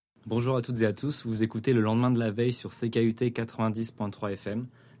Bonjour à toutes et à tous, vous écoutez le lendemain de la veille sur CKUT 90.3 FM.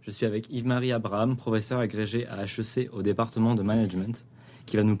 Je suis avec Yves-Marie Abraham, professeur agrégé à HEC au département de management,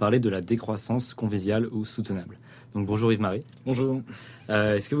 qui va nous parler de la décroissance conviviale ou soutenable. Donc bonjour Yves-Marie. Bonjour.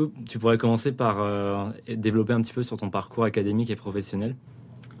 Est-ce que tu pourrais commencer par développer un petit peu sur ton parcours académique et professionnel ?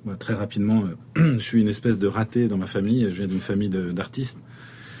 Très rapidement, je suis une espèce de raté dans ma famille, je viens d'une famille d'artistes.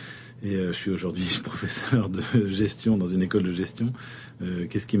 Et je suis aujourd'hui professeur de gestion dans une école de gestion.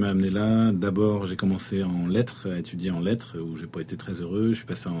 Qu'est-ce qui m'a amené là ? D'abord, j'ai commencé en lettres, à étudier en lettres, où j'ai pas été très heureux. Je suis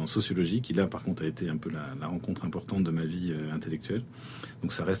passé en sociologie, qui là, par contre, a été un peu la rencontre importante de ma vie intellectuelle.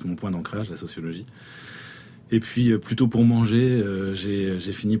 Donc ça reste mon point d'ancrage, la sociologie. Et puis, plutôt pour manger, j'ai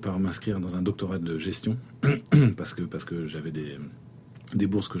fini par m'inscrire dans un doctorat de gestion, parce que j'avais des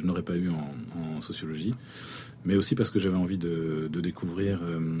bourses que je n'aurais pas eues en sociologie. Mais aussi parce que j'avais envie de découvrir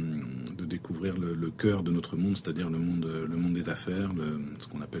le cœur de notre monde, c'est-à-dire le monde des affaires, ce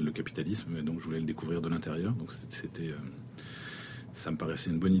qu'on appelle le capitalisme. Et donc je voulais le découvrir de l'intérieur. Donc ça me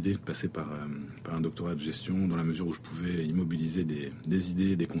paraissait une bonne idée de passer par un doctorat de gestion, dans la mesure où je pouvais immobiliser des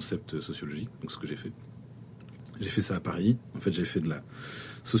idées, des concepts sociologiques. Donc ce que j'ai fait. J'ai fait ça à Paris. En fait, j'ai fait de la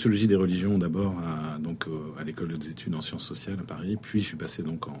sociologie des religions d'abord à l'école des études en sciences sociales à Paris. Puis je suis passé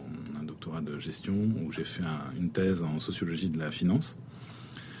donc en un doctorat de gestion où j'ai fait une thèse en sociologie de la finance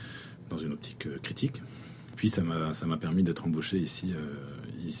dans une optique critique. Puis ça m'a permis d'être embauché ici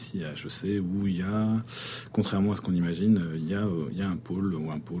à HEC où il y a, contrairement à ce qu'on imagine, il y a un pôle ou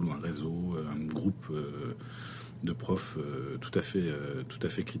un réseau, un groupe de profs tout à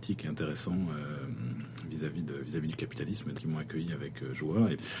fait critiques et intéressants vis-à-vis du capitalisme, qui m'ont accueilli avec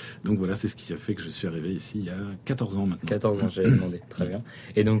joie. Et donc voilà, c'est ce qui a fait que je suis arrivé ici il y a 14 ans maintenant. 14 ans, j'avais demandé. Très bien.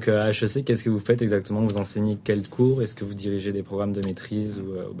 Et donc à HEC, qu'est-ce que vous faites exactement ? Vous enseignez quels cours ? Est-ce que vous dirigez des programmes de maîtrise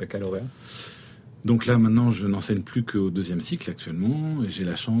ou au baccalauréat ? Donc là, maintenant, je n'enseigne plus qu'au deuxième cycle actuellement, et j'ai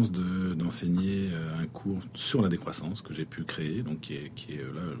la chance d'enseigner un cours sur la décroissance que j'ai pu créer, donc qui est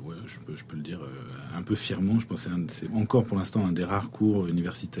là, ouais, je peux le dire un peu fièrement. Je pense que c'est encore pour l'instant un des rares cours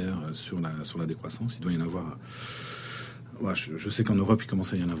universitaires sur la décroissance. Il doit y en avoir. Ouais, je sais qu'en Europe, il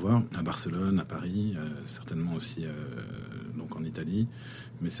commence à y en avoir, à Barcelone, à Paris, certainement aussi donc en Italie,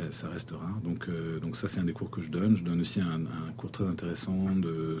 mais ça reste rare. Donc ça, c'est un des cours que je donne. Je donne aussi un cours très intéressant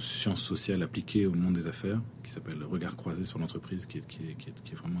de sciences sociales appliquées au monde des affaires, qui s'appelle Regard croisé sur l'entreprise, qui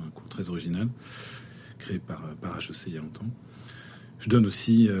est vraiment un cours très original, créé par HEC il y a longtemps. Je donne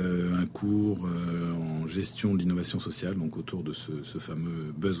aussi un cours en gestion de l'innovation sociale, donc autour de ce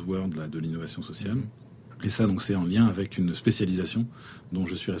fameux buzzword là, de l'innovation sociale. Et ça, donc, c'est en lien avec une spécialisation dont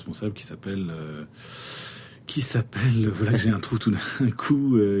je suis responsable qui s'appelle, voilà que j'ai un trou tout d'un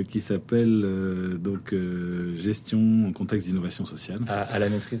coup, qui s'appelle gestion en contexte d'innovation sociale. À la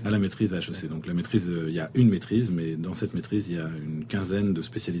maîtrise. À la maîtrise à HEC. Donc la maîtrise, il y a une maîtrise, mais dans cette maîtrise, il y a une quinzaine de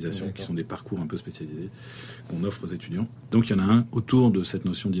spécialisations qui sont des parcours un peu spécialisés qu'on offre aux étudiants. Donc il y en a un autour de cette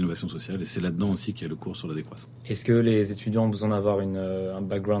notion d'innovation sociale, et c'est là-dedans aussi qu'il y a le cours sur la décroissance. Est-ce que les étudiants ont besoin d'avoir un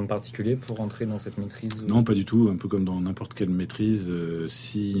background particulier pour entrer dans cette maîtrise ? Non, pas du tout. Un peu comme dans n'importe quelle maîtrise,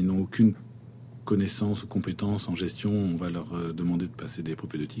 s'ils n'ont aucune connaissances ou compétences en gestion, on va leur demander de passer des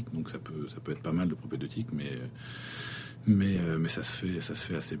propédeutiques. Donc ça peut être pas mal de propédeutiques, mais ça se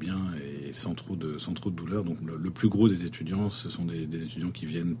fait assez bien et sans trop de douleur. Donc le plus gros des étudiants, ce sont des étudiants qui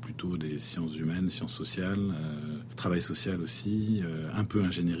viennent plutôt des sciences humaines, sciences sociales, travail social aussi, un peu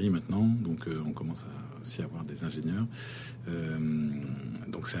ingénierie maintenant. Donc on commence aussi à avoir des ingénieurs.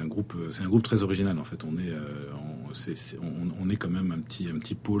 Donc c'est un groupe très original en fait. On est quand même un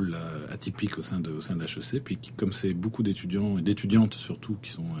petit pôle atypique au sein de l'HEC. Puis comme c'est beaucoup d'étudiants et d'étudiantes surtout qui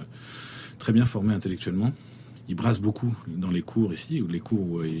sont très bien formés intellectuellement, ils brassent beaucoup dans les cours ici, ou les cours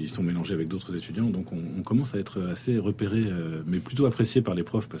où ils sont mélangés avec d'autres étudiants. Donc on commence à être assez repéré, mais plutôt apprécié par les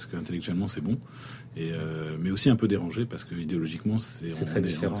profs parce qu'intellectuellement c'est bon, mais aussi un peu dérangé parce que idéologiquement c'est très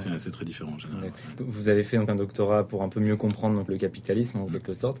différent en général. Vous avez fait donc un doctorat pour un peu mieux comprendre donc, le capitalisme en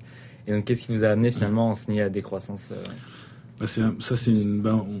quelque sorte. Et donc qu'est-ce qui vous a amené finalement à enseigner la décroissance ? On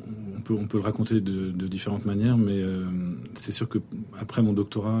peut le raconter de différentes manières, mais c'est sûr que après mon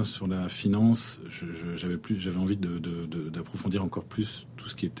doctorat sur la finance, j'avais envie d'approfondir encore plus tout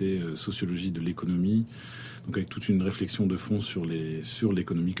ce qui était sociologie de l'économie, donc avec toute une réflexion de fond sur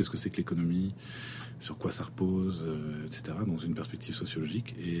l'économie, qu'est-ce que c'est que l'économie, sur quoi ça repose, etc., dans une perspective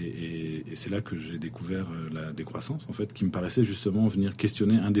sociologique. Et c'est là que j'ai découvert la décroissance, en fait, qui me paraissait justement venir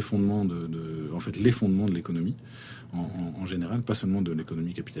questionner un des fondements les fondements de l'économie en général, pas seulement de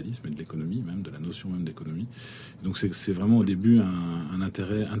l'économie capitaliste, mais de l'économie même, de la notion même d'économie. Donc c'est vraiment au début un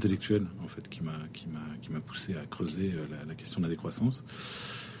intérêt intellectuel, en fait, qui m'a poussé à creuser la question de la décroissance.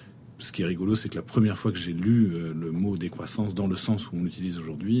 ce qui est rigolo, c'est que la première fois que j'ai lu le mot décroissance dans le sens où on l'utilise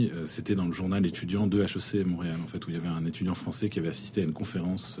aujourd'hui, c'était dans le journal étudiant de HEC Montréal, en fait, où il y avait un étudiant français qui avait assisté à une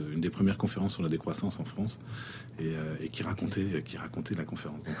conférence, une des premières conférences sur la décroissance en France, et qui racontait la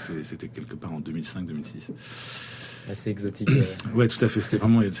conférence. Donc c'était quelque part en 2005-2006. Assez exotique. Ouais, tout à fait.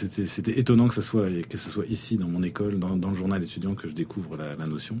 C'était étonnant que ce soit ici dans mon école, dans le journal étudiant, que je découvre la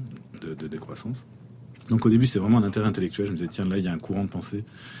notion de décroissance. Donc au début, c'était vraiment un intérêt intellectuel. Je me disais, tiens, là, il y a un courant de pensée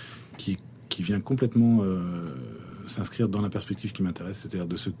qui vient complètement s'inscrire dans la perspective qui m'intéresse, c'est-à-dire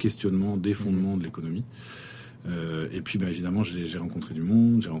de ce questionnement des fondements de l'économie. Et puis, évidemment, j'ai rencontré du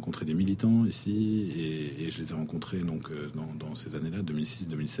monde, j'ai rencontré des militants ici, et je les ai rencontrés donc dans ces années-là,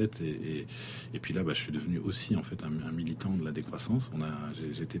 2006-2007. Et puis là, je suis devenu aussi en fait un militant de la décroissance.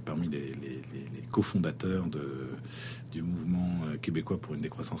 J'étais parmi les cofondateurs du mouvement québécois pour une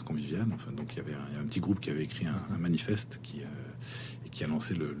décroissance conviviale. Enfin, donc il y avait un petit groupe qui avait écrit un manifeste qui a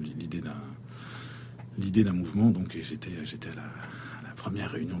lancé l'idée d'un mouvement. Donc j'étais à la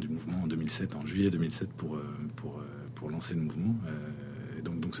première réunion du mouvement en juillet 2007 pour lancer le mouvement. Et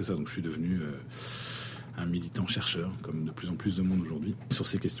donc c'est ça. Donc je suis devenu un militant chercheur, comme de plus en plus de monde aujourd'hui, sur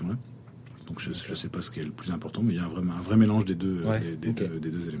ces questions-là. Donc je ne sais pas ce qui est le plus important, mais il y a un vrai mélange des deux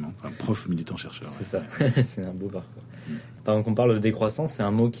éléments. Enfin, prof, militant, chercheur. C'est ça. C'est un beau parcours. Pendant qu'on parle de décroissance, c'est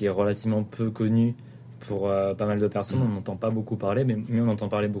un mot qui est relativement peu connu pour pas mal de personnes. On n'entend pas beaucoup parler, mais on entend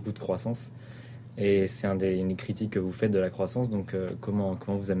parler beaucoup de croissance. Et c'est une critique que vous faites de la croissance. Donc comment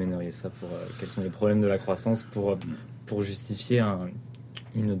vous amèneriez ça quels sont les problèmes de la croissance pour justifier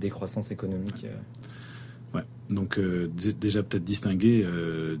une décroissance économique Ouais. Donc déjà peut-être distinguer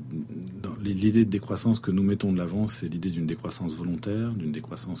dans l'idée de décroissance que nous mettons de l'avant, c'est l'idée d'une décroissance volontaire, d'une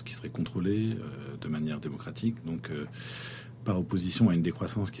décroissance qui serait contrôlée de manière démocratique. Donc par opposition à une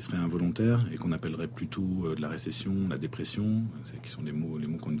décroissance qui serait involontaire et qu'on appellerait plutôt de la récession, la dépression, qui sont les mots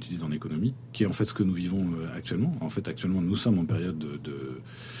qu'on utilise en économie, qui est en fait ce que nous vivons actuellement. En fait, actuellement, nous sommes en période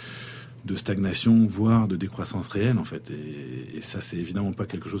de stagnation, voire de décroissance réelle, en fait. Et ça, c'est évidemment pas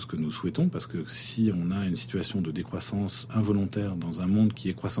quelque chose que nous souhaitons, parce que si on a une situation de décroissance involontaire dans un monde qui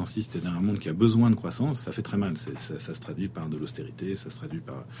est croissanciste et dans un monde qui a besoin de croissance, ça fait très mal. Ça se traduit par de l'austérité, ça se traduit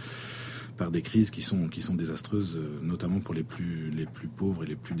par des crises qui sont désastreuses, notamment pour les plus pauvres et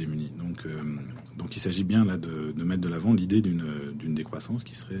les plus démunis. Donc il s'agit bien là de mettre de l'avant l'idée d'une décroissance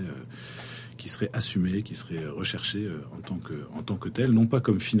qui serait assumée, qui serait recherchée en tant que telle, non pas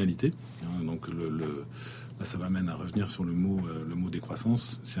comme finalité. Donc là, ça m'amène à revenir sur le mot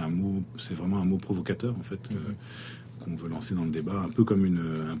décroissance. C'est vraiment un mot provocateur en fait. Qu'on veut lancer dans le débat, un peu comme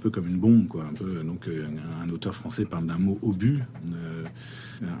une bombe, quoi. Donc un auteur français parle d'un mot obus,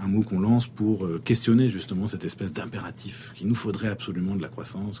 un mot qu'on lance pour questionner justement cette espèce d'impératif qu'il nous faudrait absolument de la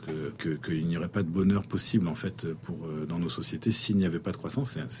croissance, qu'il n'y aurait pas de bonheur possible en fait dans nos sociétés s'il n'y avait pas de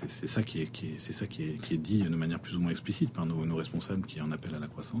croissance. C'est ça qui est dit de manière plus ou moins explicite par nos responsables qui en appellent à la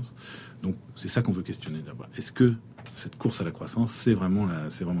croissance. Donc c'est ça qu'on veut questionner d'abord. Est-ce que cette course à la croissance c'est vraiment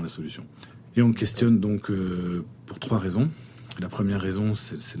la solution? Et on questionne donc pour 3 raisons. La première raison,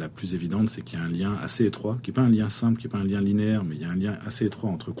 c'est la plus évidente, c'est qu'il y a un lien assez étroit, qui n'est pas un lien simple, qui n'est pas un lien linéaire, mais il y a un lien assez étroit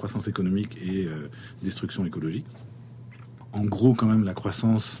entre croissance économique et destruction écologique. En gros, quand même, la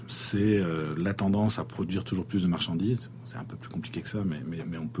croissance, c'est la tendance à produire toujours plus de marchandises. C'est un peu plus compliqué que ça,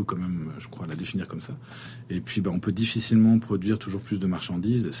 mais on peut quand même, je crois, la définir comme ça. Et puis, on peut difficilement produire toujours plus de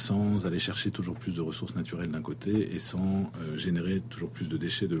marchandises sans aller chercher toujours plus de ressources naturelles d'un côté et sans générer toujours plus de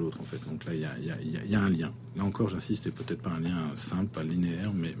déchets de l'autre, en fait. Donc là, il y a un lien. Là encore, j'insiste, c'est peut-être pas un lien simple, pas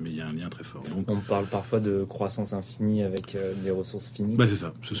linéaire, mais il y a un lien très fort. Donc, on parle parfois de croissance infinie avec des ressources finies. C'est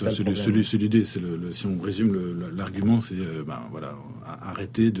ça. C'est l'idée. Si on résume l'argument, c'est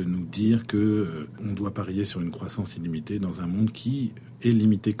arrêter de nous dire que on doit parier sur une croissance illimitée dans un monde qui est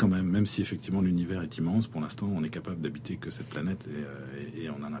limité quand même si effectivement l'univers est immense. Pour l'instant, on est capable d'habiter que cette planète et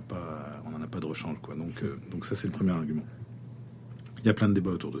on n'en a pas de rechange, quoi. Donc ça, c'est le premier argument. Il y a plein de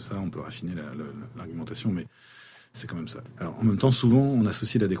débats autour de ça. On peut raffiner l'argumentation, mais c'est quand même ça. Alors, en même temps, souvent, on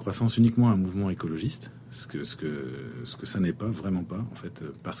associe la décroissance uniquement à un mouvement écologiste, ce que ça n'est pas, vraiment pas, en fait,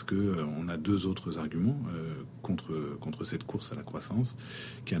 parce que on a 2 autres arguments contre cette course à la croissance,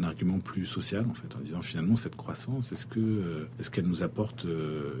 qui est un argument plus social, en fait, en disant finalement cette croissance, est-ce qu'elle nous apporte,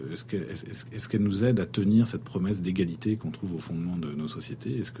 est-ce qu'elle nous aide à tenir cette promesse d'égalité qu'on trouve au fondement de nos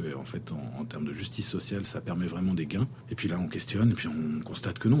sociétés? Est-ce que, en fait, en termes de justice sociale, ça permet vraiment des gains? Et puis là, on questionne, et puis on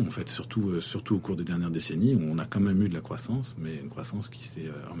constate que non, en fait, surtout au cours des dernières décennies, où on a quand même eu de la croissance, mais une croissance qui s'est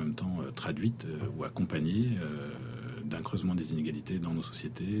en même temps traduite ou accompagnée d'un creusement des inégalités dans nos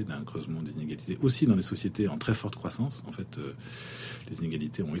sociétés, d'un creusement des inégalités aussi dans les sociétés en très forte croissance. En fait, les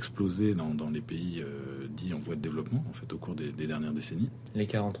inégalités ont explosé dans les pays dits en voie de développement, en fait, au cours des dernières décennies.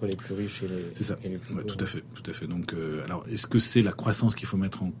 L'écart entre les plus riches et les plus pauvres. Tout à fait. Donc, alors, est-ce que c'est la croissance qu'il faut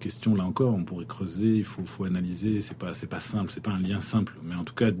mettre en question? Là encore, on pourrait creuser, il faut analyser. C'est pas simple, c'est pas un lien simple. Mais en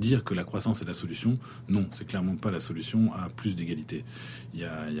tout cas, dire que la croissance est la solution, non, c'est clairement pas la solution à plus d'égalité. Il y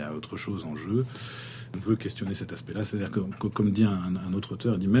a autre chose en jeu. On veut questionner cet aspect-là. C'est-à-dire que comme dit un autre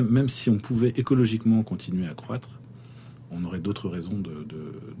auteur, il dit même si on pouvait écologiquement continuer à croître, on aurait d'autres raisons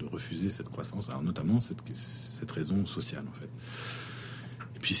de refuser cette croissance. Alors notamment cette raison sociale, en fait.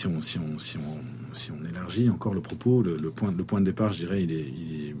 Et puis si on élargit encore le propos, le point de départ, je dirais,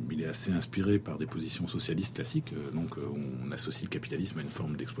 il est assez inspiré par des positions socialistes classiques. Donc on associe le capitalisme à une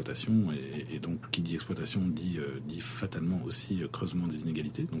forme d'exploitation, et donc qui dit exploitation dit fatalement aussi creusement des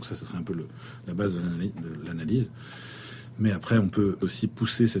inégalités. Donc ça serait un peu la base de l'analyse. Mais après, on peut aussi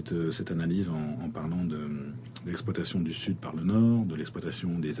pousser cette analyse en parlant de l'exploitation du Sud par le Nord, de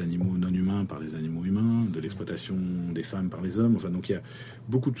l'exploitation des animaux non humains par les animaux humains, de l'exploitation des femmes par les hommes. Enfin, donc il y a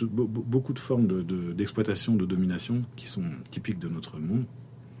beaucoup de formes d'exploitation, de domination qui sont typiques de notre monde,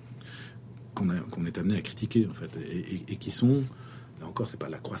 qu'on est amené à critiquer, en fait, et qui sont, là encore, c'est pas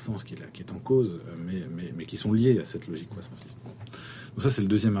la croissance qui est en cause, mais qui sont liées à cette logique croissanciste. Donc ça, c'est le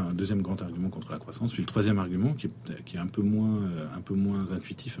deuxième grand argument contre la croissance. Puis le troisième argument, qui est un peu moins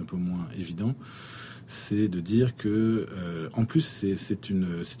intuitif, un peu moins évident, c'est de dire que, en plus, c'est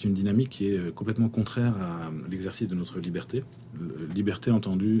une dynamique qui est complètement contraire à l'exercice de notre liberté. Liberté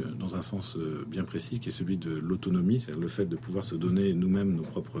entendue dans un sens bien précis, qui est celui de l'autonomie, c'est-à-dire le fait de pouvoir se donner nous-mêmes nos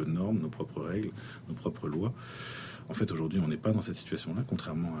propres normes, nos propres règles, nos propres lois. En fait, aujourd'hui, on n'est pas dans cette situation-là,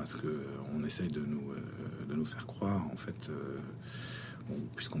 contrairement à ce qu'on essaye de nous faire croire. En fait,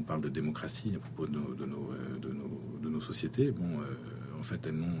 puisqu'on parle de démocratie à propos de nos sociétés, en fait,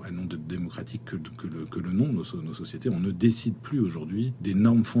 elles n'ont de démocratique que le nom, nos sociétés. On ne décide plus aujourd'hui des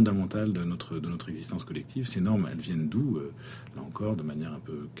normes fondamentales de notre existence collective. Ces normes, elles viennent d'où? Là encore, de manière un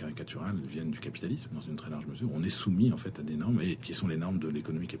peu caricaturale, elles viennent du capitalisme, dans une très large mesure. On est soumis, en fait, à des normes, et qui sont les normes de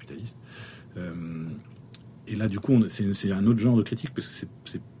l'économie capitaliste. Et là, du coup, c'est un autre genre de critique, parce que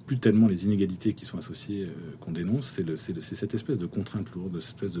c'est plus tellement les inégalités qui sont associées qu'on dénonce, c'est cette espèce de contrainte lourde,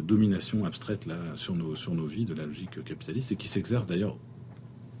 cette espèce de domination abstraite là sur nos vies de la logique capitaliste, et qui s'exerce d'ailleurs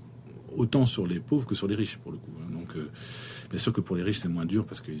autant sur les pauvres que sur les riches, pour le coup. Donc, bien sûr que pour les riches, c'est moins dur,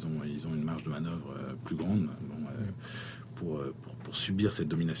 parce qu'ils ont une marge de manœuvre plus grande pour subir cette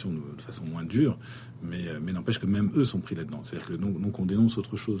domination de façon moins dure, mais n'empêche que même eux sont pris là-dedans. C'est-à-dire que donc on dénonce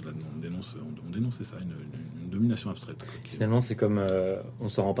autre chose là-dedans. On dénonce c'est ça, une domination abstraite. Finalement, c'est comme on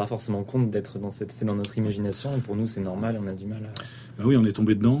s'en rend pas forcément compte d'être c'est dans notre imagination, et pour nous c'est normal, et on a du mal à... Ben oui, on est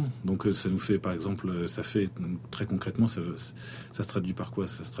tombé dedans, donc ça nous fait, par exemple, ça fait très concrètement, ça se traduit par quoi?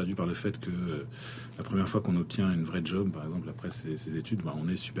 Ça se traduit par le fait que la première fois qu'on obtient une vraie job, par exemple, après ces études, on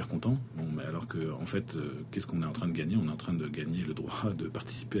est super content. Mais alors que, en fait, qu'est-ce qu'on est en train de gagner? On est en train de gagner le droit de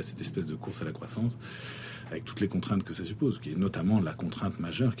participer à cette espèce de course à la croissance, avec toutes les contraintes que ça suppose, qui est notamment la contrainte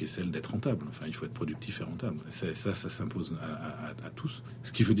majeure, qui est celle d'être rentable. Enfin, il faut être productif et rentable. Ça s'impose à tous.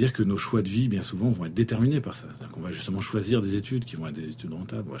 Ce qui veut dire que nos choix de vie, bien souvent, vont être déterminés par ça. On va justement choisir des études qui vont être des études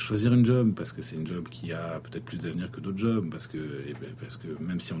rentables. On va choisir une job parce que c'est une job qui a peut-être plus d'avenir que d'autres jobs, parce que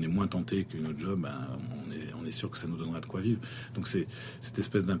même si on est moins tenté qu'une autre job, on est sûr que ça nous donnera de quoi vivre. Donc c'est cette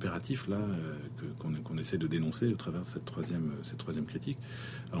espèce d'impératif là qu'on essaie de dénoncer au travers de cette troisième critique.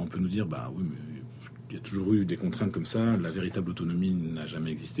 Alors on peut nous dire, oui, mais il y a toujours eu des contraintes comme ça, la véritable autonomie n'a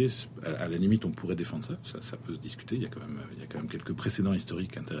jamais existé. À la limite, on pourrait défendre ça peut se discuter. Il y a quand même quelques précédents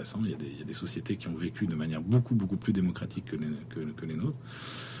historiques intéressants. Il y a des sociétés qui ont vécu de manière beaucoup plus démocratique que les nôtres.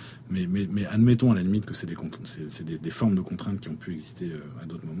 Mais admettons à la limite que c'est des formes de contraintes qui ont pu exister à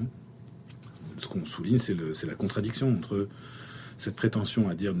d'autres moments. Ce qu'on souligne, c'est la contradiction entre cette prétention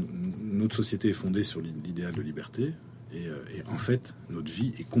à dire notre société est fondée sur l'idéal de liberté, et en fait, notre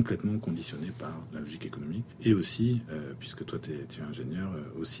vie est complètement conditionnée par la logique économique, et aussi, puisque toi tu es ingénieur,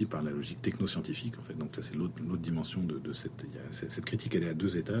 aussi par la logique technoscientifique. En fait. Donc là, c'est l'autre dimension de cette critique. Elle est à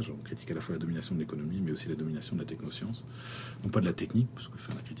deux étages. On critique à la fois la domination de l'économie, mais aussi la domination de la technoscience. Non pas de la technique, parce que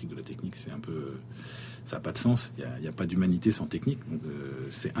faire la critique de la technique, c'est un peu... ça n'a pas de sens. Il n'y a pas d'humanité sans technique. Donc,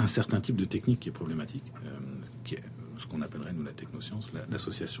 c'est un certain type de technique qui est problématique, qui est ce qu'on appellerait, nous, la technoscience,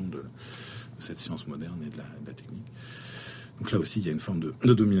 l'association de cette science moderne et de la technique. Donc là aussi, il y a une forme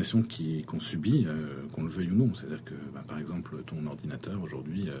de domination qu'on subit, qu'on le veuille ou non. C'est-à-dire que, par exemple, ton ordinateur,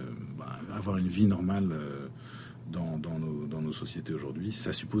 aujourd'hui, avoir une vie normale dans nos sociétés aujourd'hui,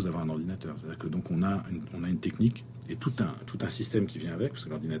 ça suppose d'avoir un ordinateur. C'est-à-dire que donc on a une technique et tout un système qui vient avec, parce que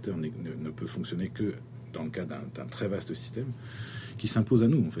l'ordinateur ne peut fonctionner que dans le cas d'un très vaste système, qui s'impose à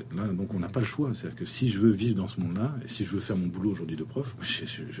nous, en fait. Là, donc on n'a pas le choix. C'est-à-dire que si je veux vivre dans ce monde-là, et si je veux faire mon boulot aujourd'hui de prof,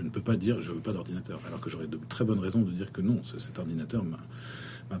 je ne peux pas dire je veux pas d'ordinateur. Alors que j'aurais de très bonnes raisons de dire que non, cet ordinateur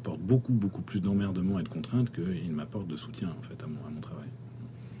m'apporte beaucoup plus d'emmerdement et de contraintes qu'il m'apporte de soutien, en fait, à mon travail.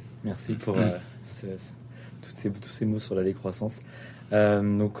 Merci pour tous ces mots sur la décroissance.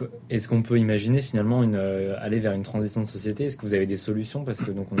 Donc, est-ce qu'on peut imaginer finalement aller vers une transition de société? Est-ce que vous avez des solutions? Parce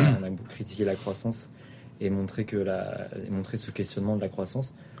que donc on a beaucoup critiqué la croissance et montré ce questionnement de la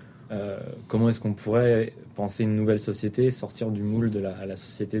croissance. Comment est-ce qu'on pourrait penser une nouvelle société, sortir du moule de la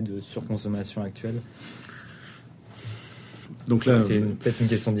société de surconsommation actuelle? Donc là, c'est peut-être une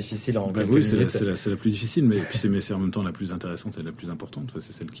question difficile en quelques oui, minutes. c'est la plus difficile, mais c'est en même temps la plus intéressante et la plus importante.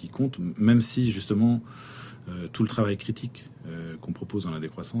 C'est celle qui compte, même si justement tout le travail critique qu'on propose dans la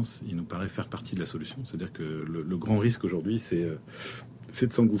décroissance, il nous paraît faire partie de la solution. C'est-à-dire que le grand risque aujourd'hui, c'est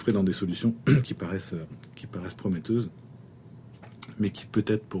de s'engouffrer dans des solutions qui paraissent prometteuses, mais qui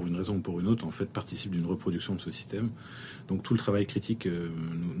peut-être pour une raison ou pour une autre en fait participent d'une reproduction de ce système. Donc tout le travail critique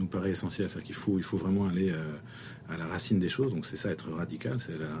nous paraît essentiel, c'est-à-dire qu'il faut vraiment aller à la racine des choses. Donc c'est ça, être radical,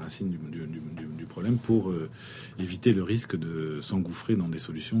 c'est la racine du problème pour éviter le risque de s'engouffrer dans des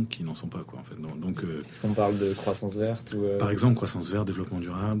solutions qui n'en sont pas, quoi, en fait. Donc est-ce qu'on parle de croissance verte ou par exemple croissance verte, développement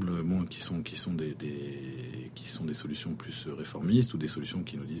durable, qui sont des solutions plus réformistes, ou des solutions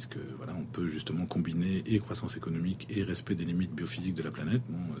qui nous disent que voilà, on peut justement combiner et croissance économique et respect des limites biophysiques de la planète.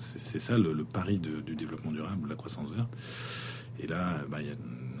 Bon, c'est ça le pari du développement durable, la croissance verte. Et là, il y a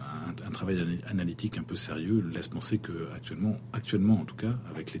un travail analytique un peu sérieux laisse penser que actuellement en tout cas,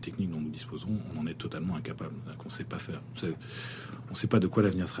 avec les techniques dont nous disposons, on en est totalement incapable, qu'on ne sait pas faire. On ne sait pas de quoi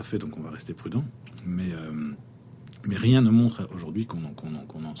l'avenir sera fait, donc on va rester prudent. Mais rien ne montre aujourd'hui qu'on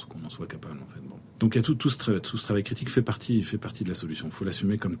en soit capable, en fait. Bon. Donc il y a tout ce travail critique fait partie de la solution. Il faut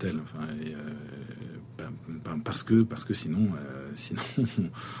l'assumer comme tel. Parce que sinon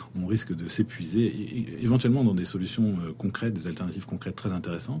on risque de s'épuiser, et éventuellement dans des solutions concrètes, des alternatives concrètes très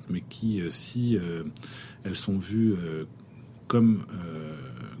intéressantes, mais qui, si elles sont vues comme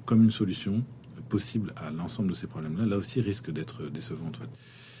une solution possible à l'ensemble de ces problèmes-là, là aussi risquent d'être décevantes. En fait.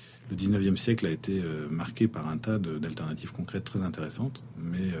 Le 19e siècle a été marqué par un tas d'alternatives concrètes très intéressantes,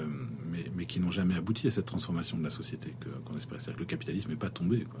 mais qui n'ont jamais abouti à cette transformation de la société qu'on espérait. C'est-à-dire que le capitalisme n'est pas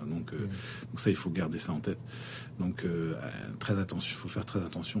tombé, quoi. Donc ça, il faut garder ça en tête. Donc il faut faire très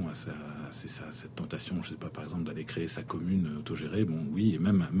attention à cette tentation, je ne sais pas, par exemple, d'aller créer sa commune autogérée. Bon, oui, et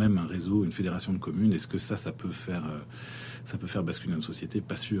même un réseau, une fédération de communes, est-ce que ça peut faire basculer une société?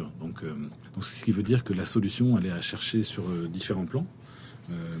 Pas sûr. Donc ce qui veut dire que la solution, elle est à chercher sur différents plans.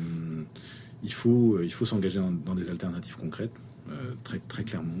 Il faut s'engager dans des alternatives concrètes, très, très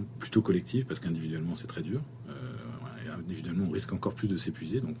clairement, plutôt collectives, parce qu'individuellement c'est très dur. Individuellement on risque encore plus de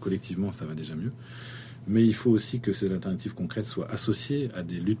s'épuiser, donc collectivement ça va déjà mieux. Mais il faut aussi que ces alternatives concrètes soient associées à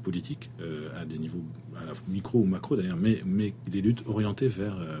des luttes politiques, à des niveaux à la micro ou macro d'ailleurs, mais des luttes orientées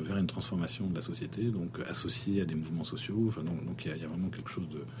vers une transformation de la société, donc associées à des mouvements sociaux. Enfin, donc il y a vraiment quelque chose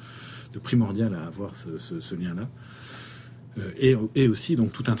de primordial à avoir ce lien-là. Et aussi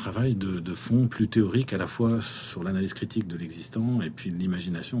donc tout un travail de fond plus théorique, à la fois sur l'analyse critique de l'existant et puis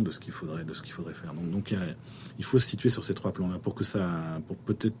l'imagination de ce qu'il faudrait faire. Donc il faut se situer sur ces trois plans-là pour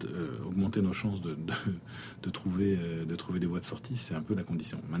peut-être augmenter nos chances de trouver des voies de sortie. C'est un peu la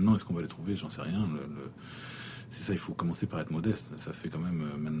condition. Maintenant, est-ce qu'on va les trouver? J'en sais rien. C'est ça, il faut commencer par être modeste. Ça fait quand même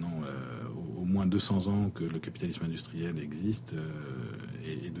maintenant au moins 200 ans que le capitalisme industriel existe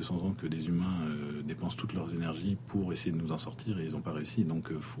et 200 ans que des humains dépensent toutes leurs énergies pour essayer de nous en sortir, et ils n'ont pas réussi. Donc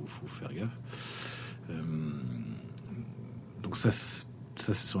faut faire gaffe. Donc ça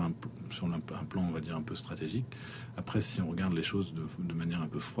c'est sur un plan, on va dire, un peu stratégique. Après, si on regarde les choses de manière un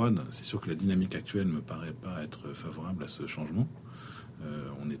peu froide, c'est sûr que la dynamique actuelle me paraît pas être favorable à ce changement.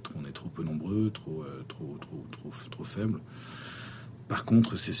 On est trop peu nombreux, trop faibles. Par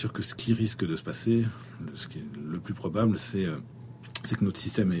contre, c'est sûr que ce qui risque de se passer, ce qui est le plus probable, c'est que notre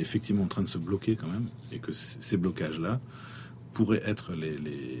système est effectivement en train de se bloquer quand même, et que ces blocages-là pourraient être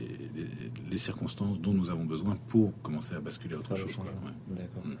les circonstances dont nous avons besoin pour commencer à basculer à autre chose. Ouais.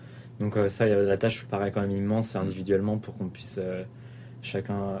 D'accord. Donc la tâche paraît quand même immense individuellement pour qu'on puisse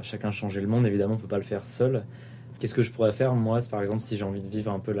chacun changer le monde. Évidemment, on ne peut pas le faire seul. Qu'est-ce que je pourrais faire, moi, par exemple, si j'ai envie de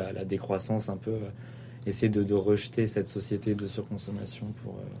vivre un peu la décroissance, un peu essayer de rejeter cette société de surconsommation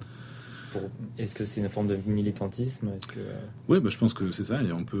pour est-ce que c'est une forme de militantisme? Oui, je pense que c'est ça. Et il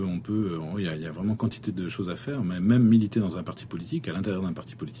y a vraiment quantité de choses à faire. Mais même militer dans un parti politique, à l'intérieur d'un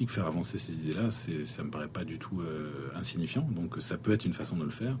parti politique, faire avancer ces idées-là, ça me paraît pas du tout insignifiant. Donc ça peut être une façon de le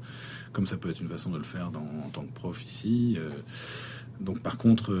faire, comme ça peut être une façon de le faire en tant que prof ici. Donc par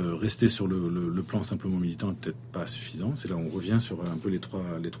contre, rester sur le plan simplement militant n'est peut-être pas suffisant. C'est là où on revient sur un peu les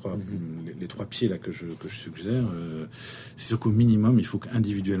trois pieds là que je suggère. C'est sûr qu'au minimum, il faut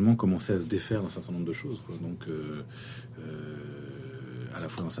qu'individuellement commencer à se défaire d'un certain nombre de choses, quoi. Donc à la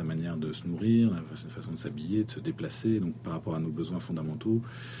fois dans sa manière de se nourrir, sa façon de s'habiller, de se déplacer, donc par rapport à nos besoins fondamentaux,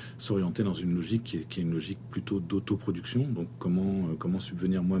 s'orienter dans une logique qui est une logique plutôt d'autoproduction. Donc comment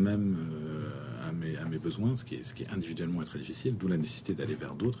subvenir moi-même à mes besoins, ce qui est individuellement est très difficile, d'où la nécessité d'aller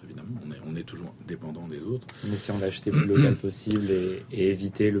vers d'autres, évidemment. On est toujours dépendant des autres. Mais si on achetait le plus local possible et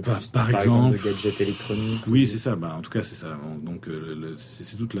éviter le plus, par exemple, de gadgets électroniques. Oui, c'est ça. En tout cas, c'est ça. Donc,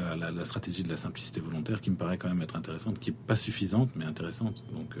 c'est toute la stratégie de la simplicité volontaire qui me paraît quand même être intéressante, qui est pas suffisante, mais intéressante.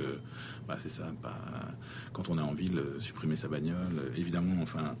 Donc, c'est ça. Quand on est en ville, supprimer sa bagnole, évidemment.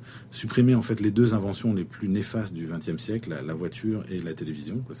 Enfin, supprimer en fait les deux inventions les plus néfastes du XXe siècle, la voiture et la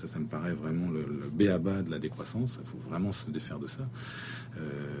télévision. Quoi. Ça me paraît vraiment le b.a.-ba de la décroissance. Il faut vraiment se défaire de ça.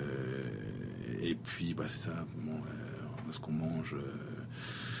 Et puis, c'est ça. Ce qu'on mange,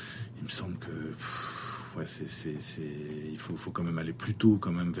 il me semble que il faut quand même aller plutôt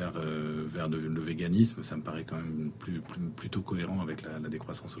quand même vers le véganisme. Ça me paraît quand même plutôt cohérent avec la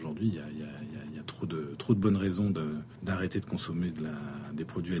décroissance aujourd'hui. Il y a trop de bonnes raisons d'arrêter de consommer des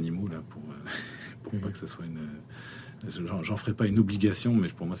produits animaux là pour pas que ça soit j'en ferai pas une obligation, mais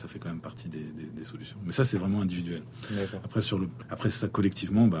pour moi ça fait quand même partie des solutions. Mais ça c'est vraiment individuel. D'accord. Après ça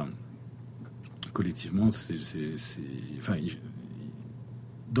collectivement,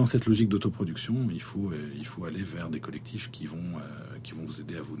 dans cette logique d'autoproduction, il faut aller vers des collectifs qui vont vous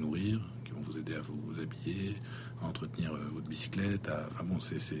aider à vous nourrir, qui vont vous aider à vous habiller, à entretenir votre bicyclette.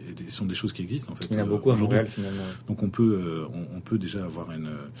 Ce sont des choses qui existent en fait. Il y en a beaucoup à Montréal finalement. Donc on peut déjà avoir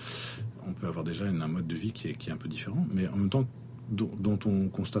un mode de vie qui est un peu différent, mais en même temps dont on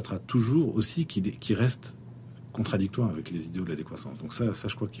constatera toujours aussi qu'il reste contradictoire avec les idéaux de la décroissance. Donc ça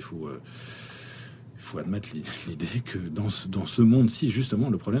je crois qu'il faut admettre l'idée que dans ce monde-ci, justement,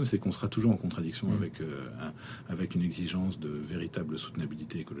 le problème, c'est qu'on sera toujours en contradiction avec une exigence de véritable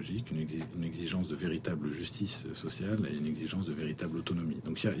soutenabilité écologique, une exigence de véritable justice sociale et une exigence de véritable autonomie.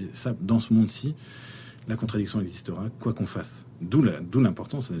 Donc, dans ce monde-ci, la contradiction existera, quoi qu'on fasse. D'où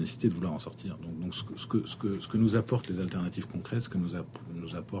l'importance et la nécessité de vouloir en sortir. Donc ce que nous apportent les alternatives concrètes, ce que nous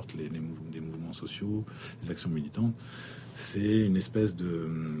apportent les mouvements sociaux, les actions militantes, c'est une espèce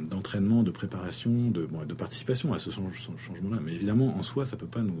d'entraînement, de préparation, de participation à ce changement-là. Mais évidemment, en soi, ça peut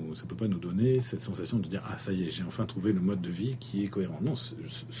pas nous donner cette sensation de dire ça y est, j'ai enfin trouvé le mode de vie qui est cohérent. Non,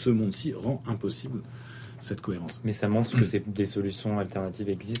 ce monde-ci rend impossible cette cohérence. Mais ça montre que des solutions alternatives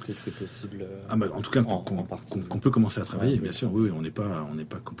existent et que c'est possible. En tout cas, qu'on peut commencer à travailler, bien sûr. Oui, on n'est pas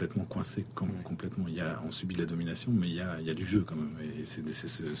complètement coincé, complètement. On subit la domination, mais il y a du jeu quand même. Et c'est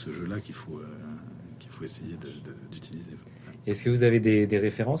ce jeu-là qu'il faut essayer d'utiliser. Est-ce que vous avez des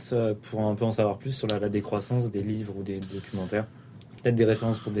références pour un peu en savoir plus sur la décroissance, des livres ou des documentaires? Peut-être des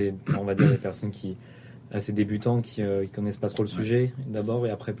références pour des personnes qui assez débutants qui connaissent pas trop le sujet d'abord et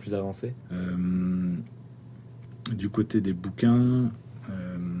après plus avancés. Du côté des bouquins,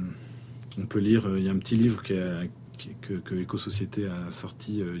 on peut lire. Il y a un petit livre que Éco-Société a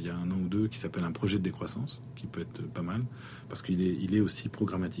sorti il y a 1 an ou 2 qui s'appelle Un projet de décroissance, qui peut être pas mal parce qu'il est aussi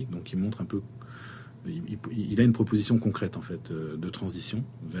programmatique, donc il montre un peu. Il a une proposition concrète en fait de transition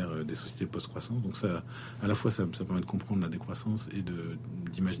vers des sociétés post-croissance. Donc ça, à la fois, ça permet de comprendre la décroissance et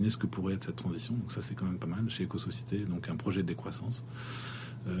d'imaginer ce que pourrait être cette transition. Donc ça, c'est quand même pas mal chez Éco-Société. Donc un projet de décroissance.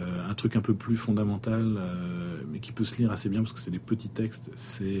 Un truc un peu plus fondamental, mais qui peut se lire assez bien parce que c'est des petits textes.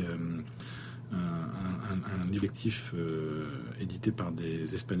 C'est un livre collectif édité par des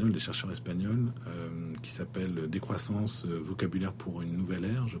chercheurs espagnols, qui s'appelle Décroissance, vocabulaire pour une nouvelle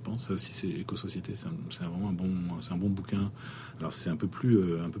ère, je pense. Ça aussi, c'est Éco-Société. C'est vraiment un bon bouquin. Alors c'est un peu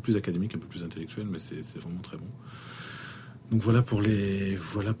plus académique, un peu plus intellectuel, mais c'est vraiment très bon. Donc voilà pour les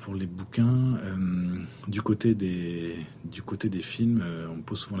bouquins. Du côté des films, on me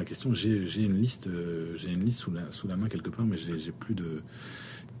pose souvent la question. J'ai une liste sous la main quelque part, mais j'ai plus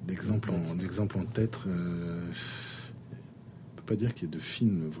d'exemples en tête. On peut pas dire qu'il y ait de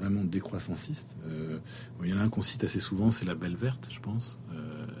films vraiment décroissancistes. Il y en a un qu'on cite assez souvent, c'est La Belle Verte, je pense,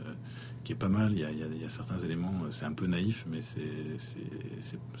 qui est pas mal. Il y a certains éléments, c'est un peu naïf, mais c'est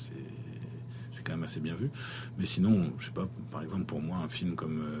quand même assez bien vu. Mais sinon, je sais pas, par exemple, pour moi, un film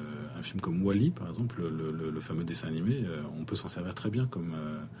comme Wall-E, par exemple, le fameux dessin animé, on peut s'en servir très bien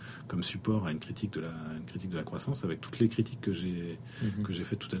comme support à une critique de la croissance, avec toutes les critiques que j'ai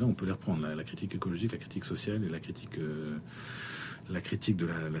faites tout à l'heure. On peut les reprendre, la critique écologique, la critique sociale et la critique la critique de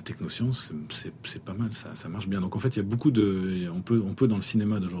la technoscience, c'est pas mal, ça marche bien. Donc en fait, il y a beaucoup on peut dans le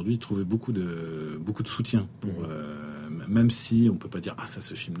cinéma d'aujourd'hui trouver beaucoup de soutien pour, même si on peut pas dire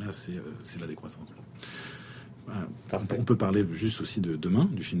ce film-là, c'est la décroissance. Voilà. On peut parler juste aussi de Demain,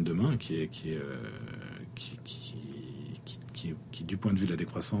 du film Demain, qui du point de vue de la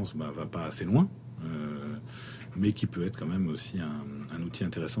décroissance, va pas assez loin. Mais qui peut être quand même aussi un outil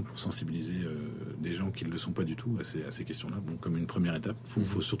intéressant pour sensibiliser des gens qui ne le sont pas du tout à ces questions-là. Bon, comme une première étape, il ne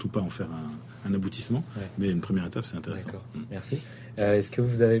faut surtout pas en faire un aboutissement, mais une première étape, c'est intéressant. D'accord, merci. Est-ce que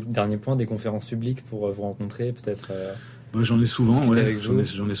vous avez, dernier point, des conférences publiques pour vous rencontrer, peut-être j'en ai souvent,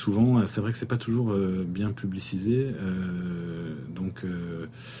 j'en ai souvent. C'est vrai que c'est pas toujours bien publicisé, donc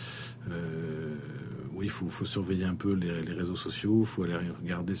oui, il faut surveiller un peu les réseaux sociaux. Il faut aller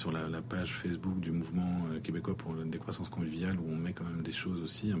regarder sur la page Facebook du mouvement québécois pour la décroissance conviviale, où on met quand même des choses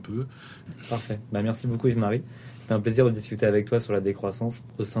aussi un peu. Parfait. Merci beaucoup Yves-Marie. C'était un plaisir de discuter avec toi sur la décroissance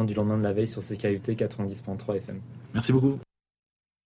au sein du Lendemain de la Veille sur CKUT 90.3 FM. Merci beaucoup.